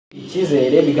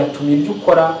icyizere bigatuma ibyo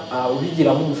ukora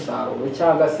ubigiramo umusaruro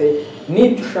cyangwa se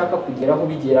n'ibyo ushaka kugeraho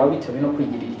ubigeraho bitewe no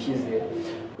kwigirira icyizere.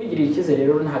 Kwigirira icyizere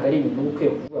rero ntabwo ari ibintu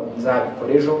ukwiye kuvuga ngo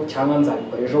nzabikora ejo cyangwa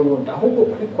nzabikora ejo bundi, ahubwo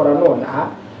kubikora nonaha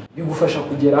bigufasha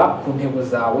kugera ku ntego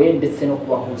zawe ndetse no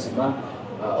kubaho ubuzima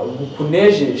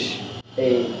bukunejeje.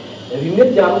 Bimwe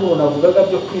bya ruguru navugaga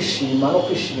byo kwishima no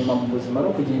kwishima mu buzima no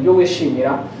kugira ibyo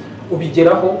wishimira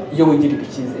ubigeraho iyo wigirira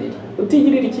icyizere.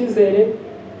 Utigirira icyizere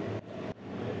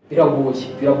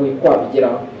biragoye ko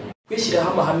wabigeraho. Kwishyiraho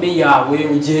amahame yawe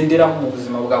ugenderaho mu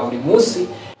buzima bwa buri munsi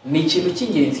ni ikintu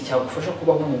cy'ingenzi cyagufasha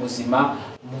kubaho mu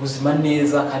buzima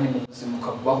neza kandi mu buzima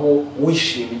ukabaho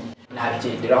wishimye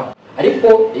ntabigenderaho. Ariko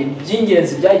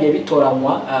iby'ingenzi byagiye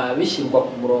bitoranywa bishyirwa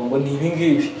ku murongo ni ibi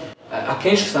ngibi.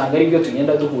 Akenshi usanga ari byo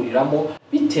tugenda duhuriramo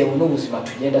bitewe n'ubuzima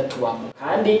tugenda tubamo,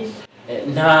 kandi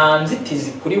nta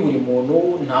nzitizi kuri buri muntu,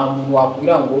 nta muntu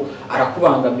wakubwira ngo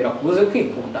arakubangamira kubuze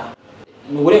kwikunda,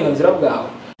 ni uburenganzira bwawe.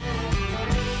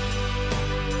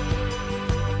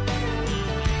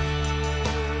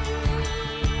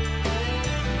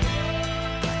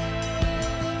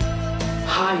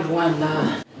 Hi Rwanda,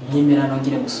 nyemera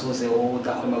nongere gusuhuze wowe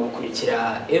udahwema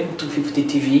gukurikira M250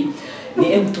 TV. Ni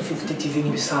M250 TV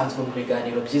nk'ibisanzwe mu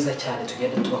biganiro byiza cyane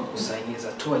tugenda tubakusanyiriza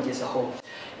tubagezaho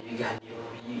ibiganiro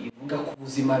bivuga ku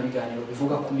buzima, ibiganiro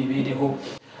bivuga ku mibereho.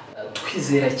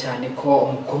 Twizera cyane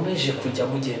ko mukomeje kujya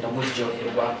mugenda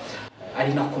muryoherwa,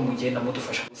 ari nako mugenda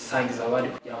mudufasha gusangiza abandi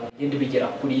kugira ngo mugende bigera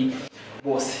kuri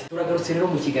bose. Turagarutse rero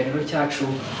mu kiganiro cyacu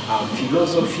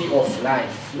Philosophy of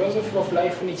Life. Philosophy of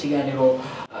Life ni ikiganiro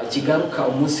kigaruka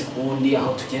umunsi ku wundi,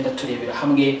 aho tugenda turebera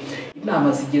hamwe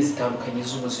inama zigiye zitandukanye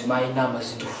z'ubuzima, inama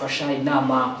zidufasha,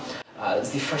 inama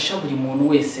zifasha buri muntu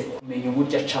wese kumenya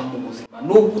uburyo aca mu buzima,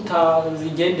 nubwo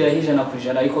utazigenderaho ijana ku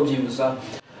ijana, ariko byibuza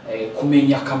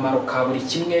kumenya akamaro ka buri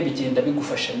kimwe bigenda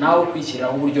bigufasha nawe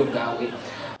kwishyiriraho uburyo bwawe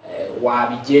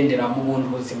wabigenderamo ubundi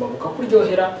ubuzima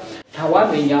bukakuryohera.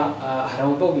 Ntawamenya, hari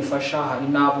abo bifasha, hari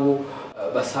n'abo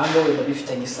basanga wenda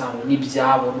bifitanye isano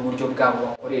n'ibyabo n'uburyo bwabo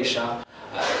bakoresha.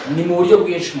 Ni mu buryo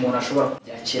bwinshi umuntu ashobora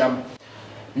kubyakiramo.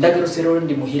 Ndagarutse rero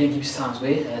ndi Muhire nk'ibisanzwe,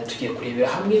 tugiye kurebera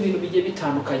hamwe ibintu bigiye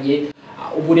bitandukanye.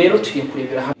 Ubu rero tugiye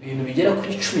kurebera hamwe ibintu bigera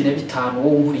kuri 15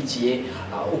 wowe unkurikiye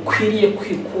ukwiriye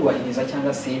kwikubahiriza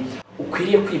cyangwa se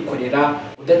ukwiriye kwikorera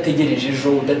udategereje ejo,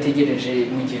 udategereje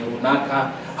mu gihe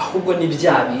runaka, ahubwo ni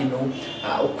bya bintu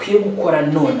ukwiye gukora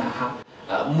nonaha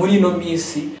muri no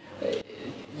minsi.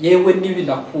 Yewe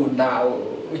n'ibinakunda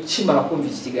ukimara kumva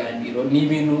iki kiganiro ni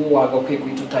ibintu wagakwiye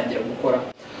guhita utangira gukora,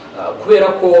 kubera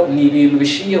ko ni ibintu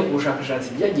bishingiye ku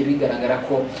bushakashatsi byagiye bigaragara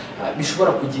ko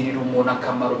bishobora kugirira umuntu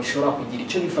akamaro, bishobora kugira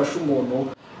icyo bifasha umuntu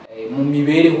mu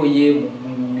mibereho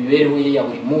ye ya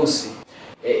buri munsi.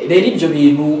 Rero ibyo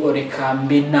bintu reka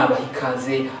mbe nabaha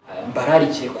ikaze,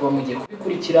 mbararikiye kuba mugiye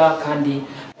kubikurikira, kandi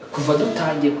kuva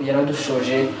dutangiye kugera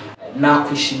dushoje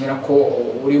nakwishimira ko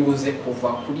uri buze kuva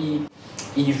kuri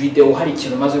iyi video hari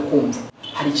ikintu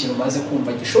umaze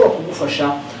kumva gishobora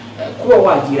kugufasha kuba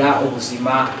wagira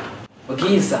ubuzima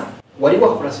bwiza. Wari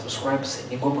wakora subscribe se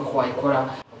ni ngombwa ko wayikora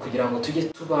kugira ngo tujye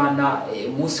tubana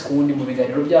umunsi ku wundi mu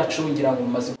biganiro byacu. Ngira ngo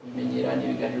mumaze kubimenyera, ni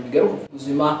ibiganiro bigaruka ku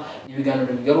buzima, ni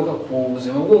ibiganiro bigaruka ku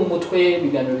buzima bwo mu mutwe,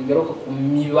 ibiganiro bigaruka ku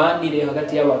mibanire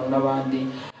hagati y'abantu n'abandi,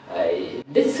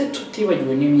 ndetse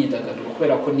tutibagiwe n'imyidagaduro,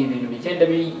 kubera ko ni ibintu bigenda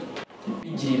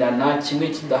bigirirana, kimwe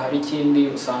kidahari ikindi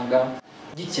usanga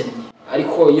gikennye,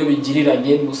 ariko iyo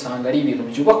bigiriranye usanga ari ibintu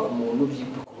byubaka umuntu,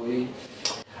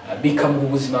 bikamuha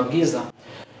ubuzima bwiza.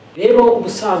 Rero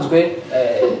ubusanzwe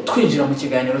twinjira mu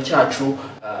kiganiro cyacu,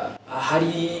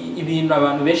 hari ibintu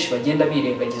abantu benshi bagenda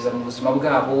birengagiza mu buzima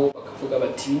bwabo, bakavuga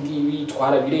bati ngibi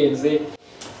twarabirenze,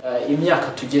 imyaka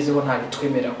tugezeho ntabwo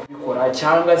twemera kubikora,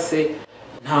 cyangwa se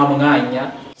nta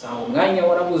mwanya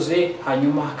warabuze.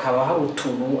 Hanyuma hakaba hari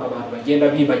utuntu abantu bagenda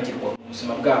bibagirwa mu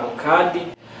buzima bwabo, kandi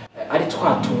ari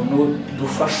twa tuntu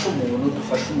dufasha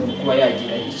umuntu kuba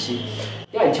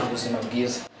yagira ubuzima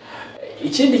bwiza.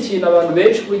 Ikindi kintu abantu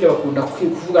benshi burya bakunda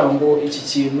kuvuga ngo iki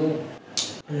kintu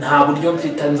nta buryo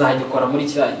mfite nzagikora muri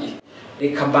kiriya gihe,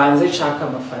 reka mbanze nshaka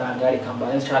amafaranga, reka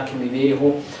mbanze nshaka imibereho,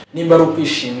 nimba ari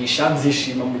ukwishimisha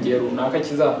nzishima mu gihe runaka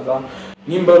kizaza,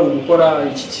 nimba ari gukora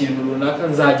iki kintu runaka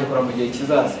nzagikora mu gihe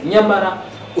kizaza. Nyamara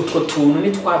utwo tuntu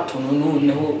ni twa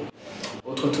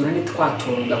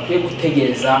tuntu ndakwiye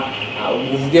gutegereza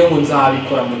uvuge ngo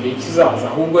nzabikora mu gihe kizaza,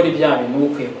 ahubwo ari bya bintu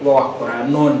ukwiye kuba wakora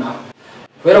nonaha,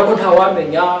 kubera ko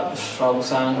ntawamenya ushobora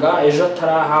gusanga ejo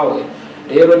atarahawe.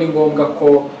 Rero ni ngombwa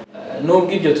ko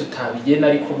nubwo ibyo tutabigena,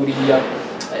 ariko buriya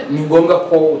ni ngombwa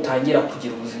ko utangira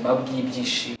kugira ubuzima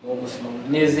bw'ibyishimo, ubuzima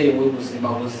bunezerewe, ubuzima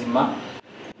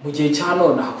mu gihe cya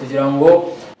nonaha, kugira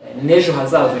ngo n'ejo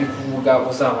hazaza uri kuvuga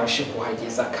uzabashe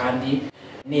kuhageza kandi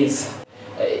neza.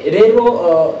 Rero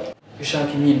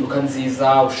ushaka impinduka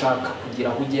nziza, ushaka kugira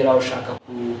aho ugera, ushaka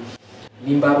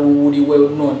nimba uri we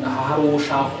none hari uwo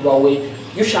ushaka kuba we,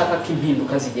 iyo ushaka ko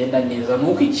impinduka zigenda neza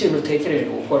nuko ikintu utekereje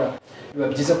gukora biba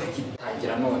byiza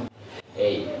kugitangira none.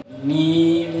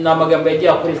 Ni amagambo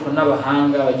yagiye akoreshwa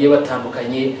n'abahanga bagiye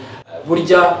batandukanye.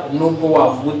 Burya nubwo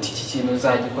wavuga uti iki kintu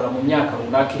uzagikora mu myaka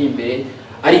runaka iri imbere,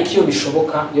 ariko iyo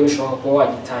bishoboka kuba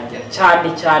wagitangira,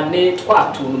 cyane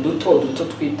twa tuntu duto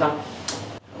twita,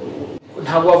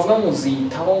 ntabwo wavuga ngo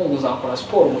uzitaho ngo uzakora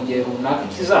siporo mu gihe runaka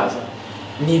kizaza.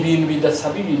 Ni ibintu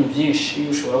bidasaba ibintu byinshi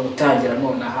ushobora gutangira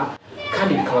nonaha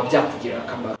kandi bikaba byakugirira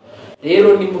akamaro.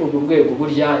 Rero ni muri urwo rwego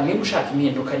burya niba ushaka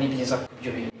impinduka ni byiza ko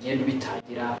ibyo bintu ugenda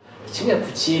ubitangira kimwe ku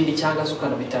kindi, cyangwa se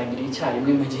ukanabitangira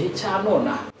icyarimwe mu gihe cya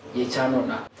nonaha.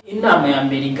 Inama ya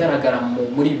mbere igaragara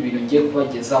muri ibi bintu ngiye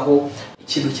kubagezaho,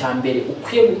 ikintu cya mbere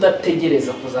ukwiye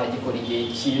kudategereza kuzagikora igihe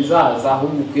kizaza,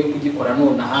 ahubwo ukwiye kugikora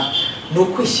nonaha, ni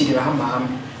ukwishyiriraho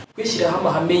amahame. Kwishyiriraho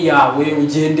amahame yawe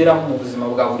ugenderaho mu buzima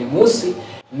bwa buri munsi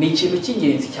ni ikintu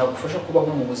cy'ingenzi cyagufasha kubaho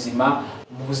mu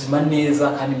buzima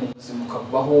neza, kandi mu buzima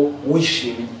ukabaho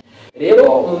wishimye. Rero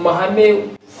mu mahame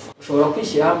ushobora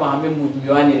kwishyiriraho amahame mu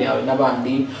mibanire yawe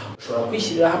n'abandi, ushobora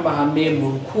kwishyiriraho amahame mu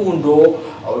rukundo,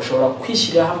 ushobora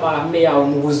kwishyiriraho amahame yawe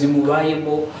mu buzima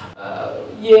ubayemo,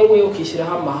 yewe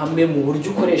ukishyiraho amahame mu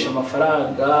buryo ukoresha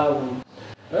amafaranga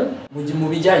mu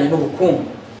bijyanye n'ubukungu.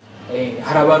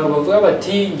 Hari abantu bavuga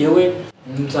bati ngewe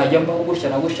nzajya mbaho gutya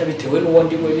na gutya bitewe n'uwo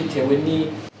ndiwe, bitewe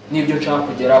n'ibyo nshaka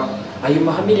kugeraho. Ayo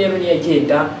mahame rero niyo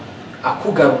agenda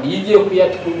akugarura. Iyo ugiye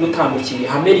gutandukira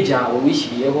ihame ryawe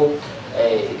wishyiriyeho,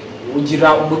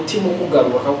 ugira umutima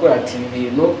ukugarura akakubwira ati ibi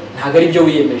bintu ntabwo ari byo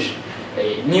wiyemeje.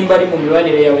 Nimba ari mu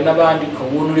mibanire yawe n'abandi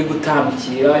ukabona uri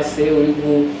gutandukira se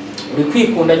uri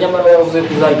kwikunda, nyamara wavuze ko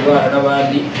uzajya ubana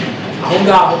n'abandi, aho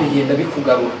ngaho bigenda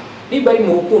bikugarura. Nimba ari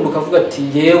mu rukundo ukavuga ati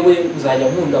ngewe uzajya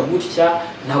nkunda gutya,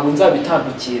 ntabwo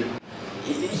nzabitandukira.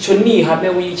 Icyo ni ihame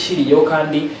wiyishyiriyeho,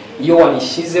 kandi iyo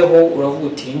warishyizeho uravuga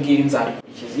uti iri ngiri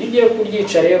nzarikurikiza. Iyo ugiye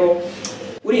kuryica rero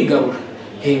urigarura.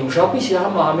 Ushaka kwishyiraho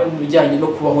amahame mu bijyanye no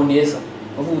kubaho neza,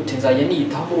 uvuga uti nzajya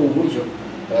niyitaho muri ubu buryo.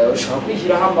 Ushaka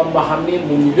kwishyiraho amahame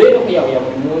mu mibereho yawe ya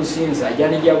buri munsi, nzajya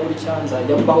nijya gutya,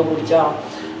 nzajya mbaho gutya,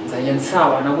 nzajya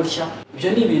nsabana gutya. Ibyo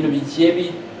ni ibintu bigiye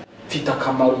bifite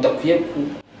akamaro, udakwiye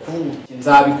kuvuga uti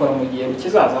nzabikora mu gihe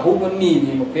kizaza, ahubwo ni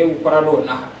ibintu ukwiye gukora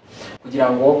nonaha kugira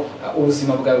ngo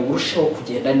ubuzima bwawe burusheho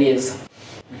kugenda neza.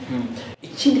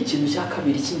 Ikindi kintu cya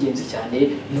kabiri cy'ingenzi cyane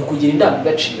ni ukugira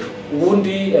indangagaciro.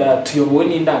 Ubundi tuyobowe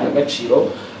n'indangagaciro.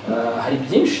 Hari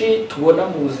byinshi tubona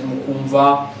mu buzima ukumva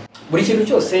buri kintu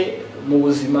cyose mu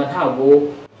buzima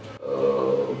ntabwo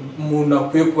umuntu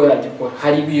akwiye kuba yagikora.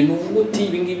 Hari ibintu uvuga uti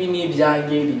ibi ngibi ni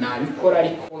ibyanjye binabikora,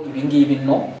 ariko ibi ngibi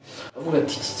no, uvuga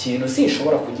ati iki kintu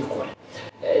sinshobora kugikora.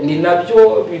 Ni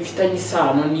nabyo bifitanye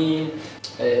isano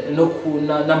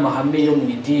n'amahame yo mu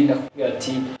idini akubwira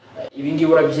ati ibi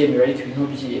ngibi urabyemera ariko ibi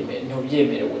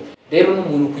ntubyemerewe. Rero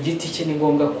n'umuntu ku giti cye ni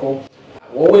ngombwa ko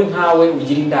wowe nkawe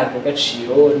ugira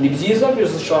indangagaciro. Ni byiza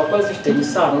byose ushobora kuba zifitanye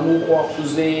isano n'uko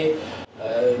wakuze,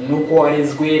 n'uko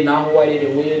warezwe, n'aho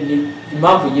warerewe, ni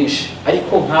impamvu nyinshi.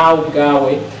 Ariko nkawe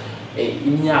ubwawe,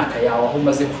 imyaka yawe aho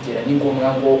umaze kugera, ni ngombwa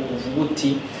ngo uvuge uti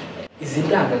izi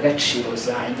ndangagaciro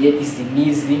zanjye izi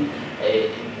n'izi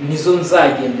nizo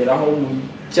nzagenderaho mu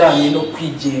bijyanye no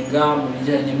kwigenga, mu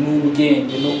bijyanye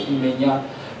n'ubwenge no kumenya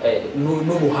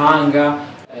n'ubuhanga,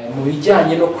 mu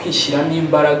bijyanye no kwishyiramo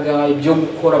imbaraga, ibyo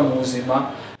gukora mu buzima.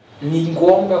 Ni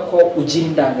ngombwa ko ugira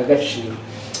indangagaciro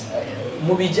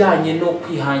mu bijyanye no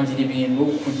kwihangira ibintu,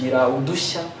 kugira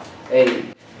udushya.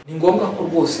 Ni ngombwa ko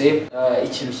rwose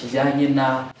ikintu kijyanye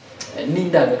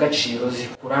n'indangagaciro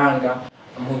zikuranga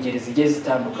mu ngeri zigiye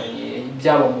zitandukanye,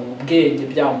 byaba mu bwenge,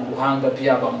 byaba mu buhanga,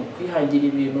 byaba mu kwihangira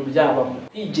ibintu, byaba mu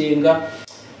kwigenga.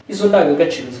 Izo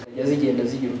ndangagaciro zikajya zigenda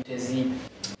zigira utezi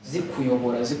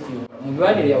zikuyobora mu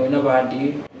mibanire yawe n'abandi.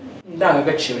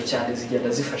 Indangagaciro cyane zigenda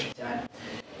zifasha cyane.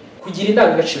 Kugira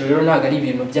indangagaciro rero ntabwo ari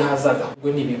ibintu by'ahazaza, ahubwo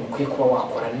ni ibintu ukwiye kuba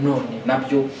wakora none,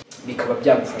 nabyo bikaba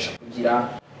byagufasha kugira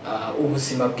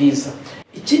ubuzima bwiza.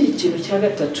 Ikindi kintu cya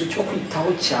gatatu cyo kwitaho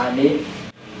cyane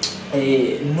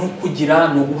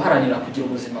ni uguharanira kugira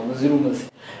ubuzima buzira umuze.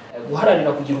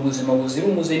 Guharanira kugira ubuzima buzira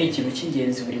umuze ni ikintu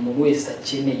cy'ingenzi buri muntu wese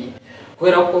akeneye,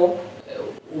 kubera ko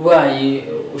ubaye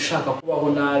ushaka kubaho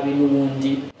nabi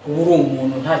n'ubundi kuba uri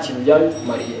umuntu nta kintu byaba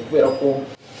bikumariye, kubera ko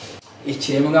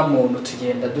ikiremwa muntu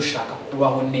tugenda dushaka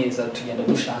kubaho neza, tugenda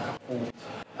dushaka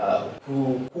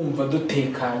kumva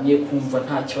dutekanye, kumva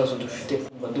nta kibazo dufite,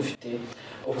 kumva dufite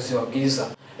ubuzima bwiza.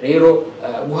 Rero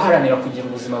guharanira kugira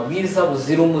ubuzima bwiza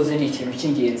buzira umuze ni ikintu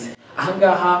cy'ingenzi.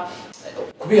 ahangaha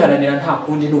kubiharanira nta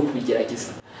kundi ni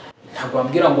ukubigerageza. Ntabwo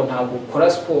wambwira ngo ntabwo ukora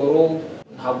siporo,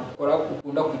 ntabwo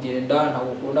ukunda kugenda,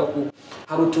 ntabwo ukunda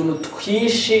hari utuntu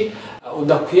twinshi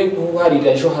udakwiye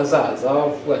guharira ejo hazaza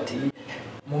uvuga ati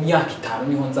mu myaka 5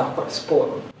 niho nzakora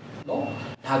siporo. No,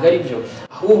 ntabwo ari byo,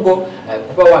 ahubwo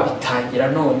kuba wabitangira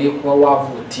none, kuba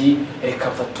wavuga uti reka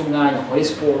mfate umwanya nkore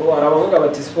siporo. Arabavuga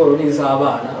bati siporo ni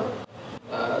iz'abana,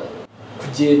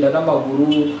 kugenda n'amaguru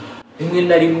rimwe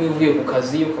na rimwe uvuye ku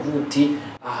kazi ukavuga uti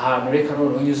ahantu reka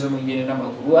none unyuze mu ngene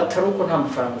n'amaguru, atari uko nta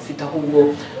mafaranga ufite,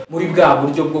 ahubwo muri bwa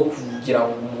buryo bwo kugira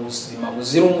ubuzima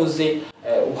buzira umuze,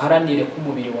 uharanire ko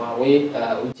umubiri wawe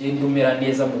ugenda umera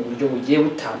neza mu buryo bugiye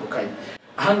butandukanye.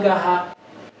 Ahangaha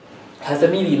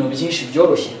hazamo ibintu byinshi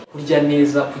byoroshye, kurya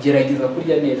neza, kugerageza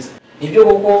kurya neza. Nibyo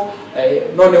koko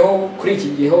noneho kuri iki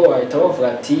gihe wahita bavuga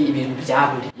ati ibintu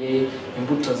byaruriye,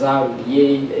 imbuto zaruriye,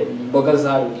 imboga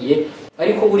zaruriye,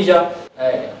 ariko burya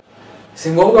si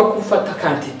ngombwa ko ufata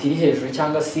quantity iri hejuru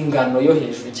cyangwa se ingano yo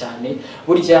hejuru cyane.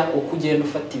 Burya uko ugenda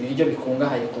ufata ibiryo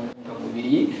bikungahaye ku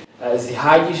ntungamubiri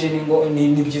zihagije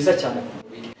ni byiza cyane ku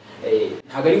mubiri.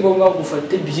 Ntabwo ari ngombwa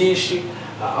gufata byinshi,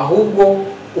 ahubwo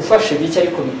ufashe bike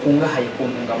ariko bikungahaye ku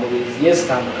ntungamubiri zigiye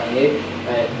zitandukanye,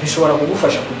 bishobora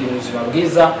kugufasha kugira ubuzima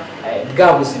bwiza, bwa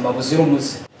buzima buzira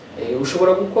umuze.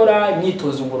 Ushobora gukora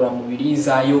imyitozo ngororamubiri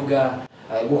za yoga,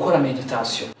 gukora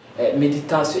meditation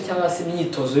cyangwa se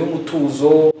imyitozo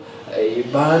y'umutuzo.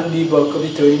 Bandi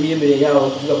bakabitewe n'imyemerere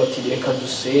yabo kuvuga bati reka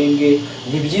dusenge.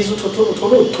 Ni byiza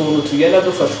utuntu tugenda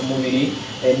dufasha umubiri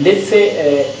ndetse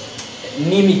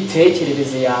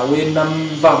n'imitekerereze yawe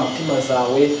n'imvamutima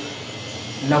zawe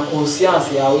na conscience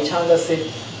yawe, cyangwa se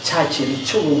cya kintu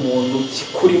cy'ubumuntu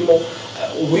kikurimo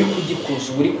uri kugikuza,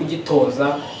 uri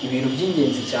kugitoza ibintu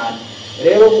by'ingenzi cyane.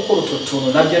 Rero gukora utu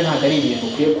tuntu nabyo ntabwo ari ibintu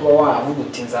ukwiye kuba wavuga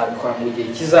uti nzabikora mu gihe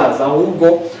kizaza, ahubwo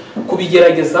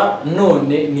kubigerageza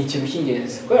none ni ikintu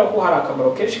cy'ingenzi, kubera ko hari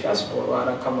akamaro kenshi ka siporo,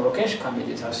 hari akamaro kenshi ka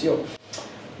meditation.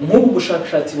 Nk'ubu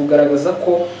bushakashatsi bugaragaza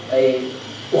ko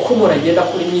uko umuntu agenda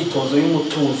akora imyitozo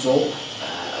y'umutuzo,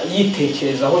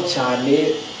 yitekerezaho cyane,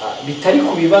 bitari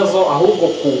ku bibazo ahubwo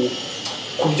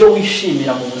ku byo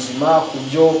wishimira mu buzima, ku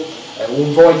byo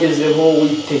wumva wagezeho,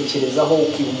 witekerezaho,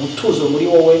 ukiba umutuzo muri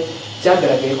wowe,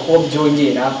 byagaragaye ko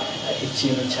byongera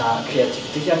ikintu cya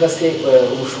creativity cyangwa se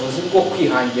ubushobozi bwo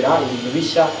kwihangira ibintu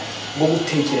bishya, bwo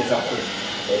gutekereza kure.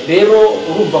 Rero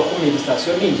urumva ko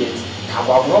meditation ni ingenzi. Ntabwo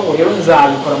wavuga ngo rero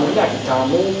nzabikora mu myaka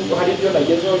 5 hari ibyo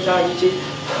nagezeho cyangwa iki.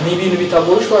 Ni ibintu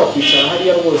bitagoye, ushobora kwicara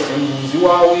hariya rwose mu nzu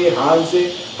iwawe hanze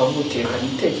ukavuga uti reka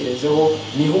nitekerezeho,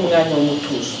 niho umwanya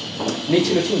w'umutuzo. Ni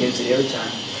ikintu cy'ingenzi rero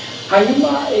cyane. Hanyuma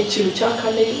ikintu cya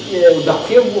kane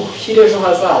udakwiye gushyira ejo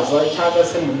hazaza cyangwa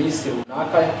se mu minsi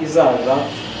runaka izaza,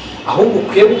 ahubwo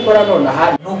ukwiye gukora nonaha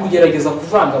no kugerageza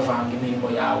kuvangavanga imirimo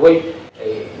yawe,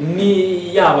 ni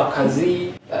yaba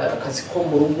akazi ko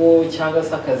mu rugo cyangwa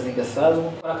se akazi gasanzwe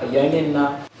ukora kajyanye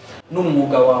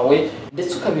n'umwuga wawe,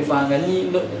 ndetse ukabivanga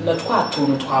na twa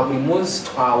tuntu twa buri munsi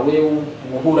twawe,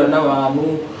 guhura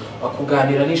n'abantu,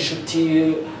 kuganira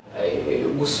n'inshuti,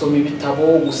 gusoma ibitabo,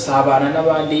 gusabana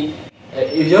n'abandi.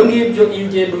 Ibyo ngibyo iyo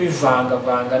ugenda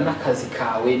ubivangavanga n'akazi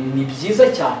kawe ni byiza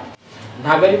cyane.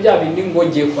 Ntabwo ari bya bindi ngo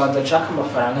ngiye kubanza nshaka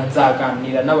amafaranga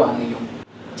nzaganira n'abantu iyo,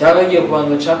 cyangwa ngiye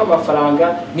kubanza nshaka amafaranga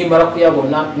nimara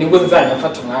kuyabona nibwo nzajya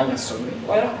mfata umwanya nsome.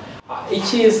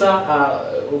 Icyiza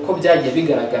uko byagiye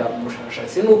bigaragara mu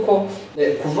bushakashatsi ni uko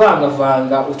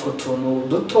kuvangavanga utwo tuntu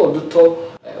duto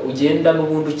ugenda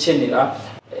n'ubundi ukenera,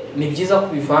 ni byiza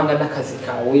kubivanga n'akazi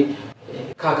kawe,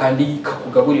 kakandi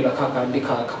kakugaburira, kakandi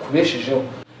kakubeshejeho,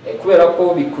 kubera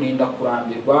ko bikurinda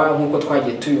kurambirwa. Nk'uko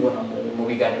twagiye tubibona mu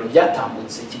biganiro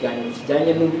byatambutse, ikiganiro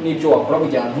kijyanye n'ibyo wakora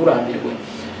kugira ngo nturambirwe.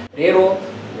 Rero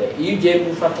iyo ugiye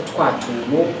gufata twa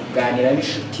tuntu, kuganira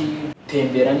n'inshuti,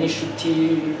 gutembera n'inshuti,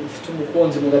 ufite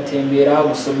umukunzi mugatembera,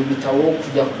 gusoma ibitabo,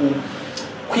 kujya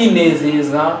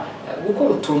kwinezeza, gukora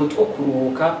utuntu two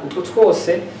kuruhuka, utwo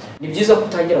twose ni byiza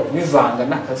kutangira kubivanga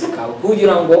n'akazi kawe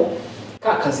kugira ngo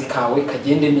ka kazi kawe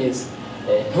kagende neza,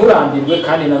 nturambirwe,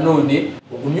 kandi nanone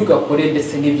ugumye ugakore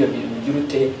ndetse n'ibyo bintu ugira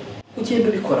ute ugenda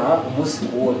ubikora umunsi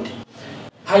ku wundi.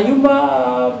 Hanyuma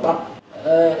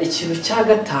ikintu cya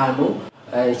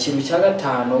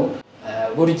gatanu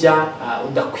burya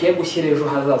udakwiye gushyira ejo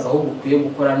hazaza, ahubwo ukwiye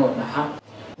gukora nonaha,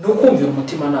 ni ukumvira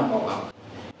umutimanama wawe.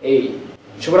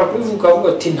 Ushobora kubivuga uvuga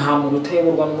ati nta muntu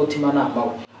utayoborwa n'umutimanama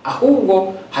we,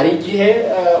 ahubwo hari igihe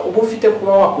uba ufite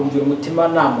kuba wakumvira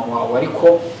umutimanama wawe,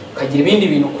 ariko ukagira ibindi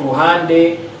bintu ku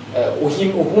ruhande uha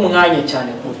umwanya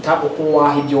cyane kuruta uko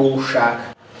waha ibyo wowe ushaka.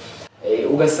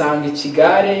 Ugasanga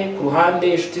ikigare ku ruhande,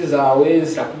 inshuti zawe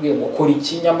zirakubwiye ngo kora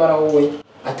iki, nyamara wowe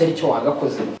atari cyo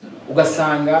wagakoze.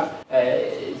 Ugasanga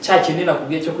cya kinini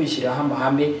nakubwiye cyo kwishyiraho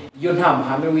amahame. Iyo nta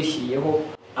mahame wishyiriyeho,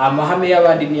 amahame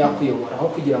y'abandi niyo akuyobora aho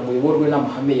kugira ngo uyoborwe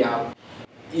n'amahame yawe.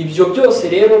 Ibyo byose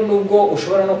rero nubwo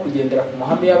ushobora no kugendera ku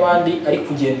mahame y'abandi, ari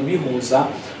kugenda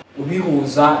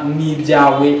ubihuza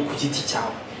n'ibyawe ku giti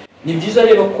cyawe. Ni byiza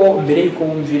rero ko mbere yuko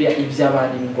wumvira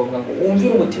iby'abandi, ni ngombwa ngo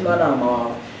wumvire umutimanama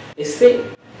wawe. Ese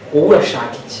wowe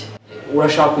urashaka iki?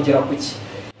 Urashaka kugera ku ki?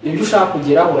 Ibyo ushaka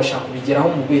kugeraho urashaka kubigeraho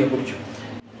mu buhe buryo?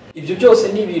 Ibyo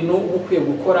byose ni ibintu uba ukwiye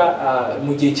gukora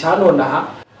mu gihe cya nonaha.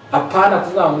 Apana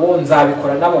kuvuga ngo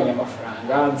nzabikora nabonye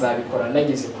amafaranga, nzabikora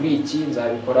nageze kuri iki,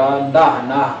 nzabikora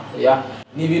ndaha.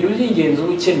 Ni ibintu by'ingenzi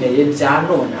uba ukeneye bya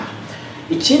nonaha.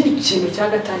 Ikindi kintu cya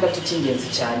gatandatu cy'ingenzi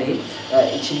cyane,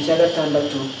 ikintu cya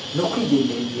gatandatu no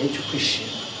kwigendera igihe cyo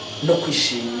kwishima no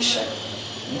kwishimisha.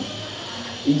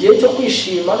 Igihe cyo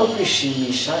kwishima no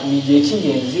kwishimisha ni igihe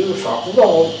cy'ingenzi. Ushobora kuvuga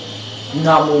ngo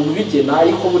nta muntu ubigena,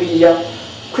 ariko buriya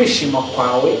kwishima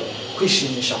kwawe,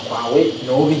 kwishimisha kwawe ni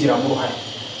wowe ubigiramo uruhare.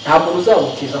 Nta muntu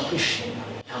uzagutiza kwishima,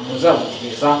 nta muntu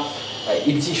uzagutiza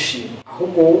ibyishimo,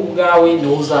 ahubwo wowe ubwawe ni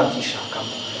wowe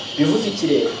uzabyishakamo. Bivuze iki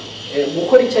rero?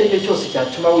 Gukora icyo ari cyo cyose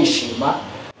cyatuma wishima,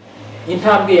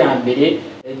 intambwe ya mbere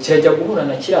kirajya guhura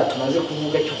na kiriya tumaze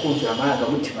kuvuga cyo kumvira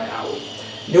amarangamutima yawe.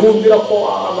 Niwumvira ko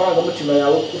amarangamutima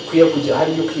yawe ukwiye kujya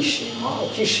hariyo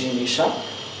ukishimisha,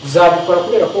 uzabikora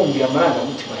kubera ko wumvira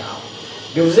amarangamutima yawe.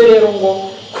 Bivuze rero ngo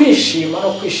kwishima no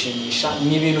kwishimisha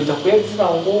ni ibintu udakwiye kuvuga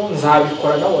ngo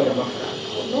nzabikora nabonye amafaranga.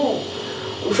 No,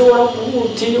 ushobora kuvuga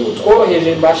uti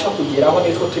utworoheje mbasha kugeraho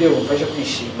nitwo turi bumfashe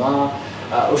kwishima.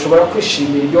 Ushobora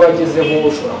kwishimira ibyo wagezeho,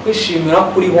 ushobora kwishimira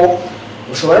kuriho,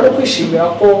 ushobora no kwishimira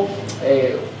ko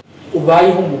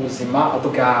ubayeho mu buzima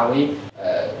bwawe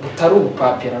butari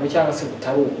ubupapirano cyangwa se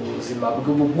butari ubuzima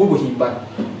bw'ubuhimbano.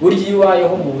 Burya iyo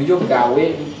ubayeho mu buryo bwawe,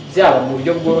 byaba mu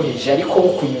buryo bworoheje ariko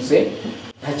bukunyuze,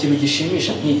 nta kintu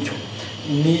gishimisha nk'icyo.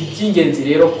 Ni iby'ingenzi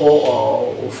rero ko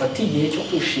ufata igihe cyo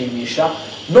kwishimisha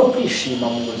no kwishima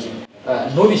mu buzima.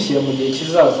 Ntubishyire mu gihe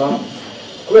kizaza,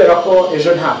 kubera ko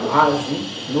ejo ntabwo hazi.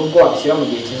 Nubwo wabishyira mu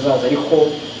gihe kizaza, ariko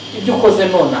ibyo ukoze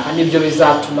nonaha nibyo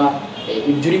bizatuma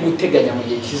ibyo uri guteganya mu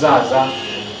gihe kizaza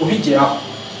ubigeraho.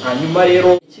 Hanyuma rero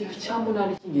ikintu cya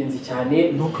munani cy'ingenzi cyane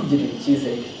ni ukwigirira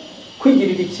icyizere.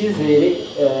 Kwigirira icyizere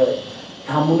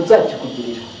nta muntu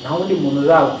uzakikugirira, nta wundi muntu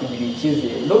uzakugirira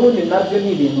icyizere. N'ubundi nabyo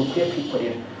ni ibintu ukwiye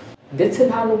kwikorera, ndetse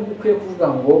nta n'ubwo ukwiye kuvuga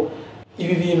ngo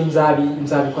ibi bintu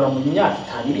nzabikora mu myaka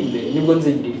 5 iri imbere nibwo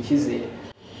nzigirira icyizere.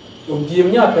 Ubwiye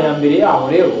imyaka ya mbere yaho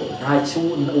rero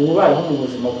ubayeho mu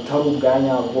buzima butari ubwa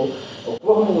nyabwo.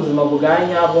 Kubaho mu buzima bwa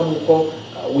nyabwo nuko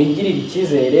wigirira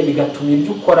icyizere, bigatuma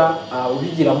ibyo ukora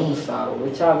ubigiramo umusaruro,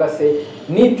 cyangwa se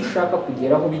n'ibyo ushaka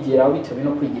kugeraho ubigeraho bitewe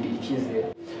no kwigirira icyizere.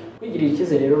 Kwigirira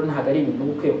icyizere rero ntabwo ari ibintu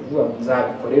ukwiye kuvuga ngo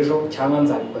nzabikora ejo cyangwa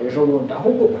nzabikora ejo bundi,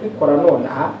 ahubwo kubikora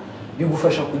nonaha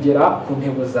bigufasha kugera ku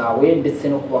ntego zawe ndetse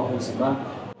no kubaho ubuzima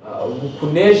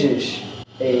bukunejeje.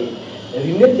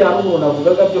 Bimwe bya ruguru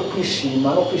navugaga byo kwishima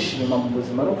no kwishima mu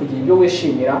buzima no kugira ibyo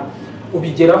wishimira,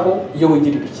 ubigeraho iyo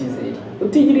wigirira icyizere.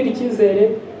 Utigirira icyizere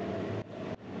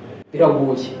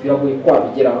biragoye ko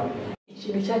wabigeraho.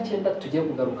 Ikintu cya 9 tugiye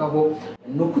kugarukaho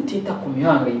ni uko utita ku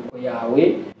mihangayiko yawe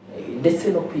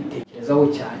ndetse no kwitekerezaho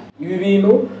cyane. Ibi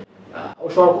bintu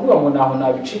ushobora kuvuga ngo naho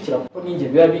nabicikira kuko ninjye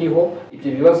biba biriho,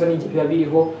 ibyo bibazo ninjye biba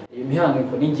biriho, iyo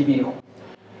mihangayiko ninjye biriho.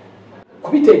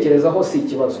 Kubitekerezaho si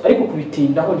ikibazo, ariko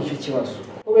kubitindaho nicyo kibazo.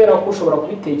 Kubera ko ushobora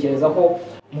kubitekerezaho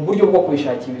mu buryo bwo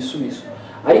kubishakira ibisubizo,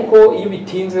 ariko iyo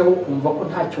bitinzeho ukumva ko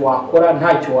ntacyo wakora,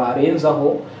 ntacyo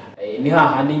warenzaho, ni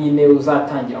hahandi nyine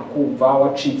uzatangira kumva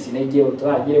wacitse intege,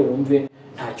 utangire wumve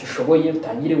ntacyo ushoboye,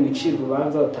 utangire wicire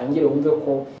urubanza, utangire wumve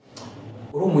ko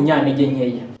uri umunyantege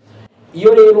nkeya. Iyo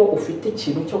rero ufite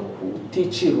ikintu cyo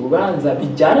kuticira urubanza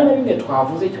bijyana na bimwe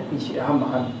twavuze cyo kwishyiraho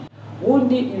amahame,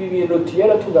 ubundi ibi bintu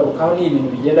tugera tugarukaho ni ibintu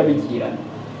bigenda bigirana.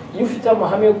 Iyo ufite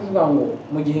amahame yo kuvuga ngo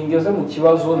mu gihe ngeze mu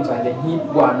kibazo nzajya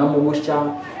nkirwanamo gutya,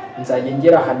 nzajya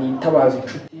ngera aha nitabaza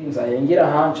inshuti, nzajya ngera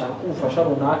aha nshaka ubufasha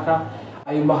runaka,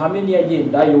 ayo mahame niyo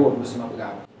agenda ayobora ubuzima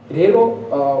bwawe. Rero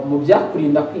mu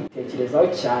byakurinda kwitekerezaho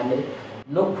cyane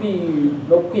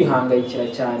no kwihangayikira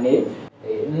cyane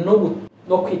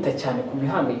no kwita cyane ku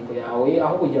mihangayiko yawe,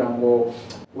 aho kugira ngo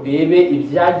urebe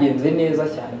ibyagenze neza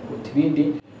cyane kuruta ibindi.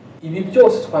 Ibi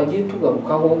byose twagiye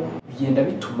tugarukaho bigenda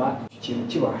bituma iki kintu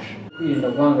kibasha. Kwirinda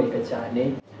guhangayika cyane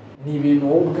ni ibintu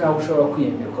wowe ubwawe ushobora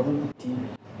kwiyemera ukavuga uti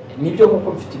nibyo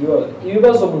kuko mfite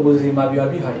ibibazo mu buzima biba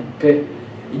bihari pe.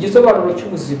 Igisobanuro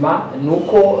cy'ubuzima ni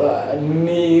uko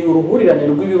ni uruhurirane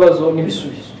rw'ibibazo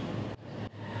n'ibisubizo.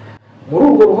 Muri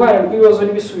urwo ruhare rw'ibibazo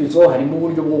n'ibisubizo harimo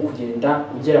uburyo bwo kugenda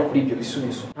ugera kuri ibyo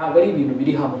bisubizo. Ntabwo ari ibintu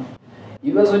biri hamwe.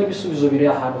 Ibibazo n'ibisubizo biri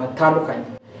ahantu hatandukanye.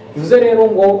 bivuze rero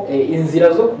ngo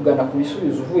inzira zo kugana ku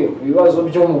bisubizo uvuye ku bibazo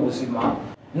byo mu buzima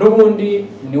n'ubundi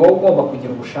ni wowe ugomba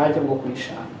kugira ubushake bwo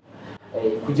kwishaka.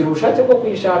 Kugira ubushake bwo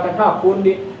kwishaka nta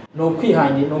kundi ni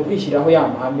ukwihangira, ni ukwishyiraho ya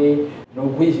mahame, ni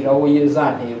ukwishyiraho za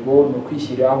ntego, ni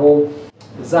ukwishyiraho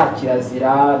za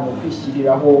kirazira, ni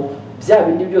ukwishyiriraho bya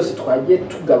bindi byose twagiye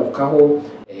tugarukaho,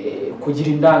 kugira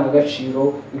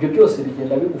indangagaciro. Ibyo byose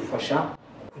bigenda bigufasha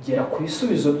kugera ku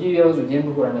bisubizo by'ibibazo ugenda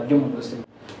uhura nabyo mu buzima.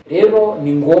 Rero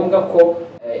ni ngombwa ko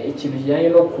ikintu kijyanye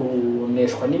no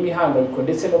kuneshwa n'imihangayiko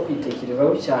ndetse no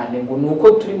kwitekerezaho cyane ngo ni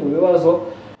uko turi mu bibazo,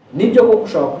 nibyo koko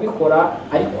ushobora kubikora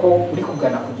ariko uri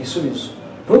kugana ku gisubizo.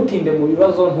 Ntutinde mu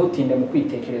bibazo, ntutinde mu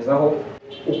kwitekerezaho,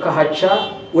 ukahaca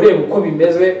ureba uko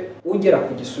bimeze ugera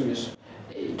ku gisubizo.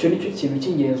 Icyo nicyo kintu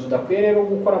cy'ingenzi udakwiye rero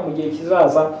gukora mu gihe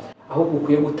kizaza, ahubwo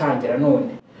ukwiye gutangira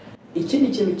none. Ikindi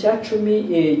kintu cya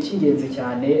 10 cy'ingenzi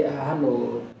cyane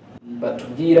hano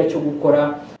batubwira cyo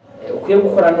gukora, ukwiye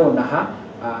gukora none aha,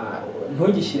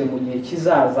 ntugishyire mu gihe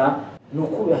kizaza, ni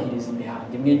ukubahiriza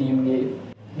imihango imwe n'imwe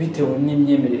bitewe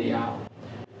n'imyemerere yawe.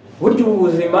 Burya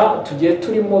ubuzima tugiye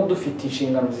turimo dufite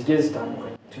inshingano zigiye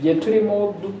zitandukanye, tugiye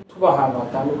turimo tuba ahantu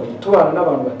hatandukanye, tubana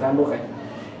n'abantu batandukanye.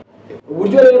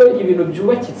 Uburyo rero ibintu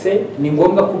byubakitse ni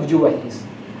ngombwa kubyubahiriza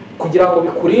kugira ngo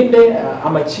bikurinde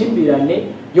amakimbirane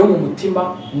yo mu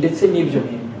mutima ndetse n'ibyo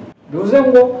bintu. Bivuze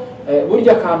ngo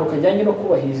burya akantu kajyanye no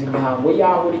kubahiriza imihango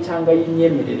yaho uri cyangwa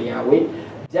y'imyemerere yawe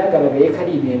byagaragaye ko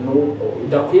ari ibintu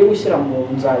udakwiye gushyira mu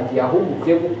nzagi, ahubwo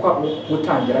ukwiye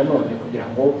gutangira none kugira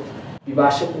ngo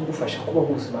bibashe kugufasha kubaho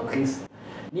ubuzima bwiza.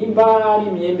 Nimba ari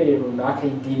imyemerere runaka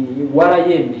y'idini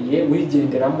warayemeye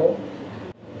wigenderamo,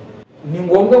 ni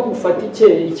ngombwa gufata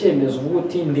icyemezo uvuga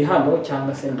uti ndi hano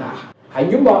cyangwa se ndaha.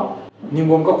 Hanyuma ni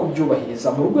ngombwa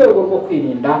kubyubahiriza mu rwego rwo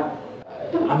kwirinda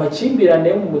amakimbirane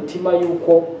yo mu mutima,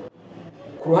 yuko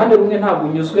ku ruhande rumwe ntabwo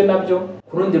unyuzwe nabyo,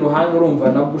 ku rundi ruhande urumva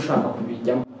nabwo ushaka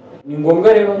kubijyamo. Ni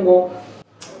ngombwa rero ngo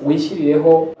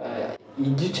wishyirireho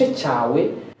igice cyawe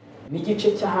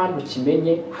n'igice cy'ahandi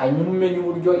ukimenye, hanyuma umenye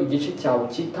uburyo igice cyawe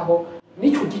cyitaho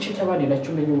n'icyo gice cy'abandi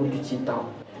nacyo umenye uburyo cyitaho.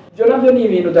 Ibyo nabyo ni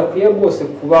ibintu udakwiye rwose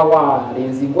kuba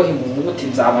warenza ingohe mu nyuguti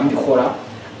nzaba mbikora,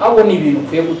 ahubwo ni ibintu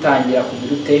ukwiye gutangira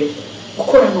kugira ute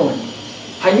gukora none.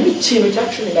 Hanyuma ikintu cya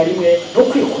 11 no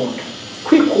kwikunda.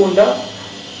 Kwikunda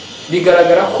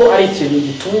bigaragara ko ari ikintu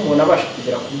gituma umuntu abasha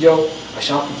kugera ku byo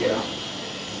ashaka kugeraho.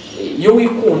 Iyo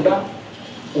wikunda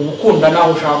ubukunda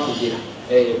naho ushaka kugera,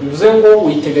 bivuze ngo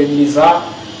witeganyiriza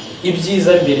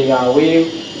ibyiza imbere yawe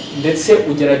ndetse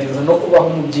ugerageza no kubaho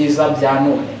mu byiza bya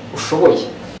none ushoboye.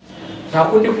 Nta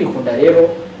kundi kwikunda rero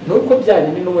nuko bya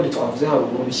bindi n'ubundi twavuze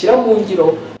haruguru bishyira mu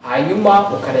ngiro,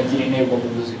 hanyuma ukaragira intego mu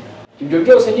buzima. Ibyo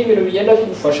byose ni ibintu bigenda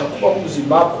bigufasha kubaho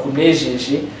ubuzima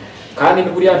bukunejeje, kandi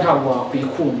buriya ntabwo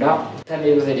wakwikunda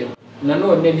utanezerewe,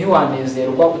 nanone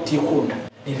ntiwanezerwa utikunda.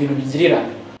 Ni ibintu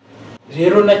bigirirana.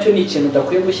 Rero nacyo ni ikintu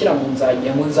udakwiye gushyira mu nzagi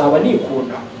ngo nzaba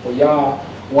nikunda. Oya,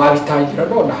 wabitangira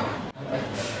none aha.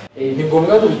 Ni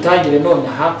ngombwa ngo ubitangire none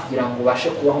aha kugira ngo ubashe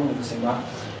kubaho mu buzima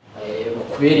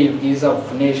bukubereye bwiza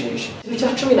bukunejeje. Ikintu cya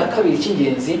 12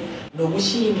 cy'ingenzi ni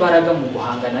ugushyira imbaraga mu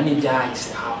guhangana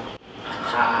n'ibyahise hawe.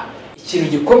 Ikintu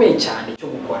gikomeye cyane cyo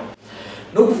gukora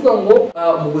ni ukuvuga ngo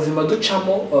mu buzima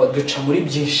duca muri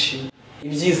byinshi,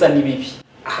 ibyiza n'ibibi.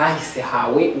 Ahahise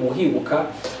hawe uhibuka,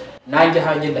 nanjye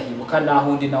hanjye ndahibuka,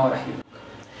 naho undi nawe arahibuka.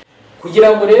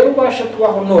 Kugira ngo rero ubashe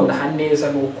kubaho none aha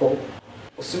neza, nuko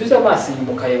usubiza amaso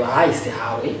inyuma ukareba ahahise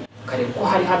hawe, ukareba ko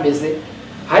hari hameze,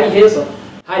 hari heza,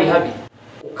 hari habi,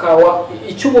 ukawa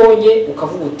icyo ubonye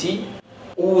ukavuga uti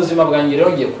ubuzima bwanjye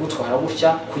rero ngiye kubutwara gutya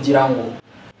kugira ngo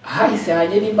ahahise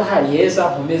hanjye nimba hari heza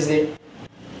nkomeze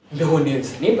mbeho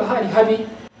neza, nimba hari habi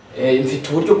mfite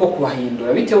uburyo bwo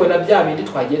kubahindura bitewe na bya bindi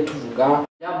twagiye tuvuga,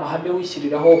 ya mahame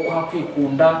wishyiriraho, kwa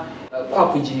kwikunda, kwa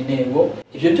kugira intego.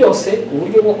 Ibyo byose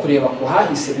uburyo bwo kureba ku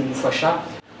hahise bigufasha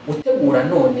gutegura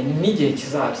none n'igihe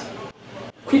kizaza.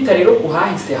 Kwita rero ku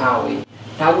hahise hawe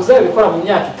ntabwo uzabikora mu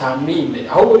myaka 5 iri imbere,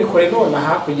 ahubwo bikore none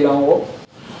aha kugira ngo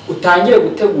utangire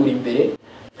gutegura imbere.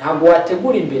 Ntabwo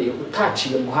wategura imbere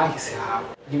utaciye mu hahise hawe,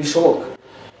 ntibishoboka.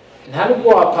 Nta nubwo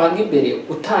wapanga imbere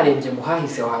utarebye mu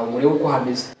hahise hawe ngo urebe uko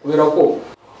hameze, kubera ko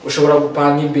ushobora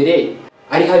gupanga imbere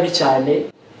ari habi cyane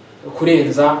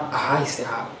kurenza ahahise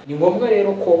hawe. Ni ngombwa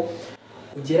rero ko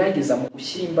ugerageza mu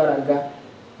gushyira imbaraga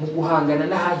mu guhangana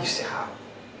n'ahahise hawe.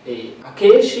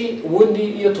 Akenshi ubundi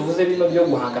iyo tuvuze bino byo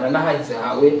guhangana n'ahahise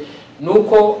hawe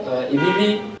nuko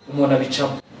ibibi umuntu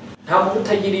abicamo, ntabwo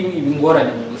utagira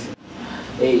ingorane mu buzima,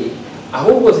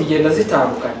 ahubwo zigenda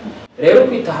zitandukanye. Rero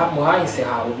kwita mu hahise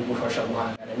hawe bigufasha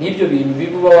guhangana n'ibyo bintu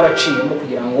bibi uba waraciyemo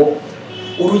kugira ngo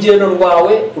urugendo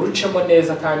rwawe urucemo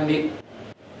neza kandi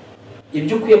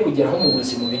ibyo ukwiye kugeraho mu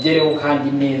buzima bigereho kandi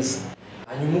neza,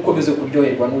 hanyuma ukomeze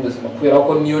kuryoherwa n'ubuzima, kubera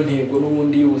ko niyo ntego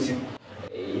n'ubundi y'ubuzima.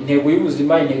 Intego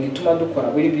y'ubuzima, intego ituma dukora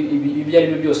ibyo ari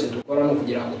byo byose dukora no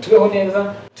kugira ngo tubeho neza,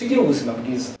 tugire ubuzima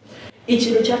bwiza.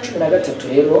 Ikintu cya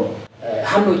 13 rero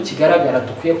hano kigaragara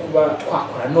dukwiye kuba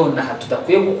twakora nonaha,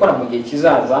 tudakwiye gukora mu gihe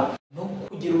kizaza, no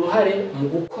kugira uruhare mu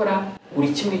gukora buri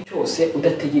kimwe cyose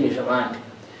udategereje abandi.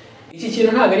 Iki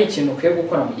kintu ntabwo ari ikintu ukwiye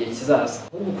gukora mu gihe kizaza,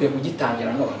 ahubwo ukwiye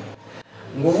kugitangira none.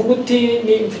 Ngo uvuge uti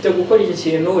ni mfite gukora iki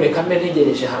kintu, reka mbe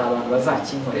ntegereje hari abantu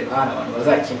bazakinkorera, hari abantu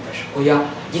bazakimfasha. Oya,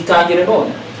 gitangire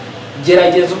none.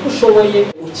 Gerageza uko ushoboye,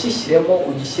 ukishyiremo,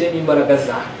 ugishyiremo imbaraga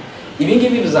zawe. Ibi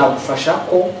ngibi bizagufasha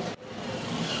ko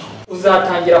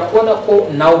uzatangira kubona ko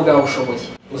nawe ubwawe ushoboye,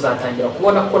 uzatangira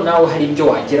kubona ko nawe hari ibyo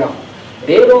wageraho.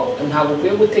 Rero ntabwo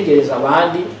ukwiye gutegereza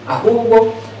abandi,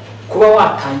 ahubwo kuba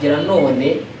watangira none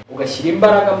ugashyira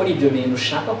imbaraga muri ibyo bintu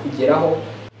ushaka kugeraho,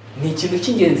 ni ikintu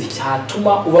cy'ingenzi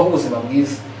cyatuma ubaho ubuzima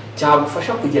bwiza,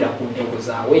 cyagufasha kugera ku ntego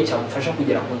zawe, cyagufasha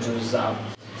kugera ku nzozi zawe.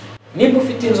 Niba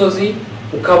ufite inzozi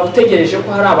ukaba utegereje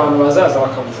ko hari abantu bazaza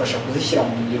bakagufasha kuzishyira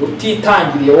mu ngiro,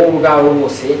 utitangiriye wowe ubwawe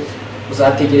bose,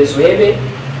 uzategereza urebe,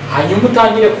 hanyuma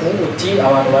utangire kuvuga uti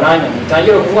abantu baranyama,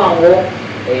 utangire kuvuga ngo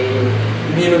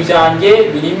ibintu byanjye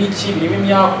birimo iki, birimo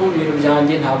imyaku, ibintu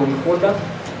byanjye ntabwo bikunda,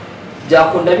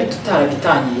 byakunda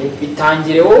bitutarabitangiye.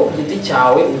 Bitangire wowe ku giti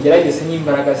cyawe, ugerageze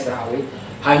n'imbaraga zawe,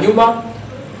 hanyuma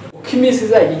uko iminsi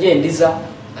izajya igenda iza,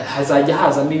 hazajya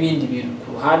hazamo ibindi bintu ku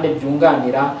ruhande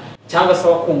byunganira cyangwa se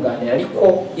abakunganira, ariko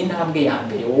intambwe ya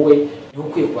mbere wowe niho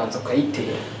ukwiye kubanza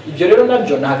ukayitera. Ibyo rero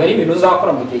nabyo ntabwo ari ibintu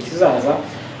uzakora mu gihe kizaza,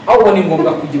 ahubwo ni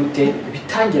ngombwa kugira ute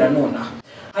bitangira nonaha.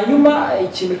 Hanyuma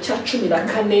ikintu cya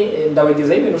 14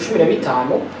 ndabagezaho ibintu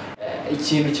 15,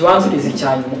 ikintu kibanziriza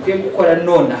cyane mukwiye gukora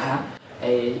nonaha,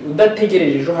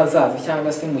 udategereje ejo hazaza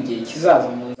cyangwa se mu gihe kizaza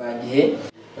mu nzagihe,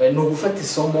 ni ugufata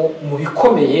isomo mu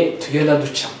bikomeye tugenda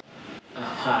duca.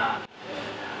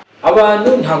 Abantu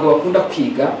ntabwo bakunda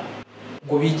kwiga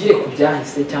ngo bigire ku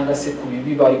byahise cyangwa se ku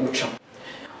bibi bari gucamo.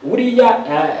 Buriya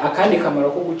akandi kamaro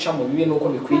ko guca mu bibi nuko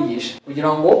bikwigisha, kugira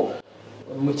ngo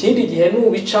mu kindi gihe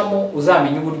nubicamo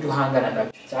uzamenye uburyo uhangana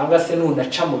nabyo, cyangwa se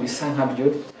nunaca mu bisa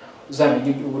nkabyo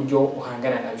uzamenye uburyo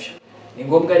uhangana nabyo. Ni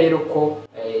ngombwa rero ko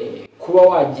kuba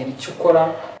wagira icyo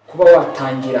ukora, kuba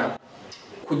watangira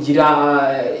kugira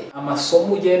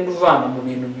amasomo ugenda uvana mu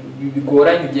bintu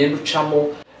bigoranye ugenda ucamo,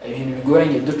 ibintu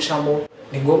bigoranye ducamo.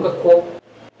 Ni ngombwa ko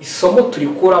isomo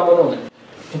turikuramo none,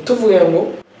 ntituvuge ngo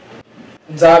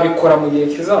nzabikora mu gihe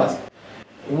kizaza.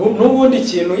 N'ubundi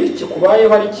ikintu iyo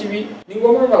kikubayeho ari kibi, ni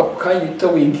ngombwa ko kanya uhita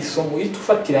wiga isomo, uhita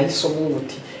ufatiraho isomo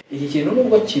uti iki kintu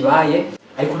nubwo kibaye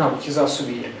ariko ntabwo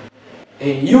kizasubira.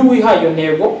 Iyo wihaye iyo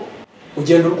ntego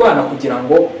ugenda urwana kugira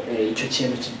ngo icyo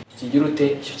kintu kigira ute,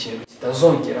 icyo kintu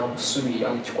kitazongera gusubira,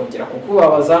 kikongera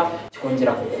kukubabaza,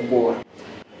 kikongera kukugora.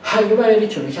 Hanyuma rero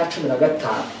ikintu cya 15,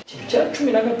 ikintu cya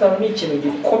 15 ni ikintu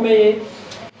gikomeye,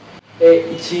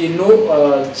 ikintu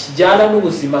kijyana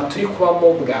n'ubuzima turi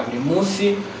kubamo bwa buri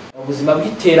munsi, ubuzima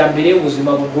bw'iterambere,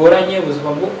 ubuzima bugoranye, ubuzima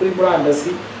bwo kuri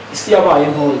murandasi. Isi yabaye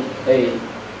ntoya,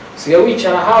 usigaye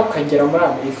wicara aha ukagera muri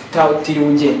Amerika utiriwe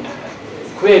ugenda.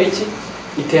 Kubera iki?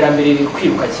 Iterambere riri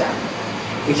kwiruka cyane.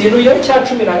 Ikintu rero cya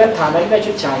 15 ari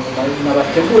nacyo cyane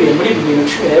nabateguriye muri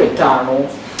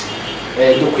 2015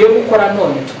 dukwiye gukora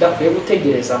none, tudakwiye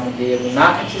gutegereza mu gihe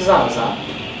runaka kizaza,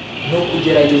 no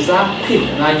kugerageza kwiha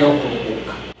umwanya wo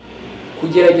kuruhuka,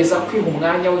 kugerageza kwiha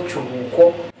umwanya w'ikiruhuko,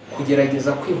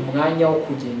 kugerageza kwiha umwanya wo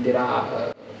kugendera,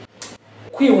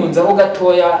 kwihunzaho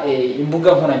gatoya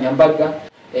imbuga nkoranyambaga.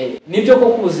 Nibyo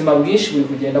koko ubuzima bwinshi buri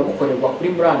kugenda bukorerwa kuri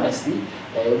murandasi,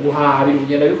 guhaha biri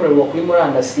kugenda bikorerwa kuri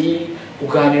murandasi,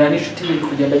 kuganira n'inshuti biri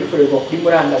kugenda bikorerwa kuri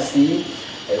murandasi,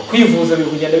 kwivuza biri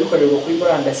kugenda bikorerwa kuri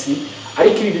murandasi.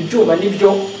 Ariko ibi byuma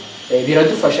nibyo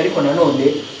biradufasha, ariko nanone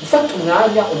ufata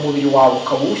umwanya umubiri wawe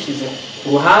ukaba uwushyize ku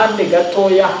ruhande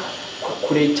gatoya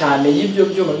kure cyane y'ibyo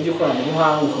byuma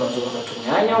by'ikoranabuhanga, ukabanza ugafata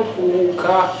umwanya wo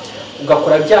kuruhuka,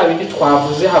 ugakora bya bindi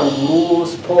twavuze haruguru,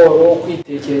 siporo,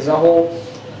 kwitekerezaho,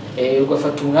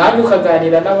 ugafata umwanya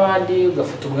ukaganira n'abandi,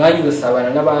 ugafata umwanya ugasabana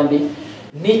n'abandi.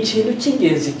 Ni ikintu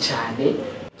cy'ingenzi cyane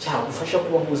cyagufasha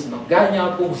kubaho ubuzima bwa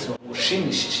nyabwo, ubuzima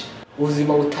bushimishije,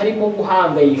 ubuzima butarimo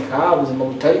guhangayika, ubuzima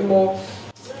butarimo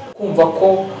kumva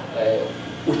ko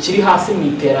ukiri hasi mu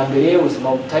iterambere, ubuzima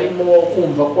butarimo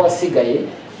kumva ko wasigaye.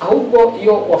 Ahubwo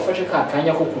iyo wafashe ka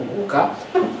kanya ko kuruhuka,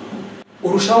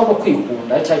 urushaho no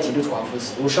kwikunda, cya kintu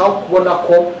twavuze, urushaho kubona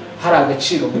ko hari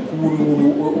agaciro mu kuba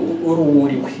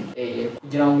uriwe,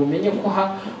 kugira ngo umenye ko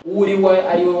uriwe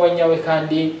ari we wanyawe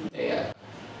kandi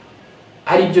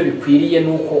ari byo bikwiriye.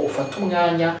 Nuko ufata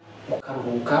umwanya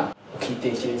ukaruhuka,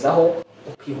 ukitekerezaho,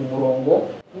 ukiha umurongo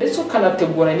ndetse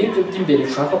ukanategura n'ibyo by'imbere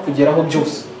ushaka kugeraho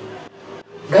byose.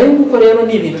 Ngayo nguko rero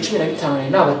ni ibintu 15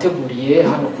 nabateguriye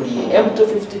hano kuri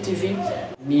M250 TV,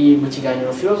 ni mu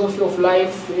kiganiro Philosophy of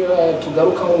Life.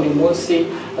 Tugarukaho buri munsi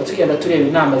tugenda tureba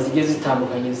inama zigiye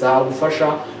zitandukanye zagufasha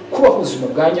kubaho ubuzima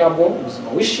bwa nyabwo, ubuzima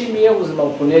wishimiye, ubuzima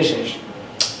bukunejeje.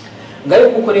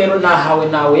 Ngayo nguko rero nahawe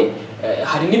nawe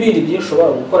hari n'ibindi byinshi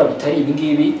ushobora gukora bitari ibi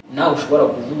ngibi, nawe ushobora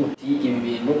kuvuga uti ibi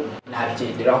bintu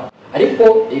ntabigenderaho,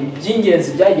 ariko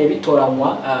iby'ingenzi byagiye bitoranywa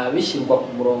bishyirwa ku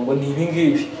murongo ni ibi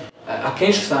ngibi.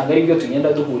 Akenshi usanga ari byo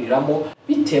tugenda duhuriramo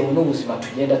bitewe n'ubuzima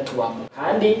tugenda tubamo,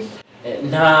 kandi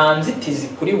nta nzitizi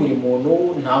kuri buri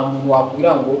muntu. Nta muntu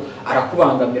wakubwira ngo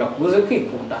arakubangamira kubuze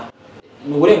kwikunda,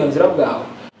 ni uburenganzira bwawe.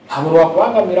 Nta muntu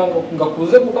wakubangamira ngo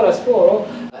ngakuze gukora siporo.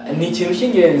 Ni ikintu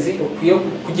cy'ingenzi ukwiye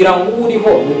kugira ngo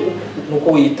uriho nuko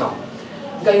witaho.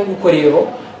 Ngayo nguko rero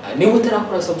niba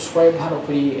utarakora subscribe hano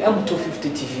kuri M250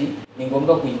 TV, ni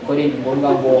ngombwa kuyikore. Ni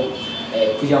ngombwa ngo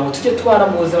kugira ngo tujye tubana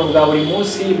mu buzima bwa buri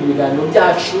munsi, mu biganiro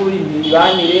byacu,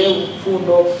 imibanire,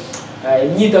 urukundo,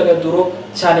 imyidagaduro,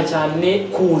 cyane cyane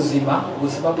ku buzima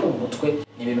bwo mu mutwe.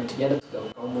 Ni ibintu tugenda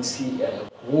tugarukaho umunsi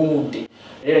ku wundi.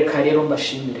 Reka rero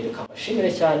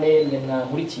mbashimire cyane mwe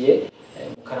mwankurikiye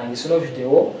mukarangiza ino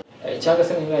video, cyangwa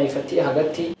se mwe mwayifatiye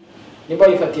hagati. Niba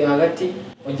wifatiye hagati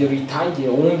ongera uyitangire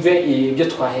wumve ibyo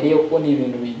twahereye, kuko ni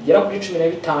ibintu bigera kuri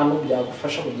 15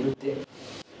 byagufasha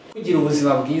kugira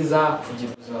ubuzima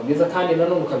bwiza, kandi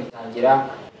nanone ukabitangira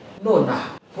nonaha.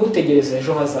 Ntutegereze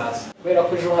ejo hazaza, kubera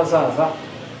ko ejo hazaza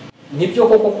nibyo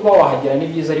koko kuba wahagera ni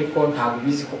byiza, ariko ntabwo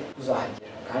bizi ko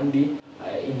uzahagera, kandi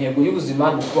intego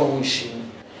y'ubuzima ni ukuba wishimye.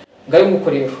 Ngayo nguko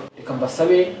rero reka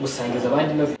mbasabe gusangiza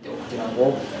abandi no video kugira ngo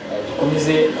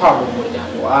dukomeze kwagura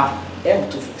umuryango wa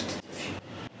M250 TV.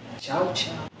 Ciao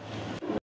ciao.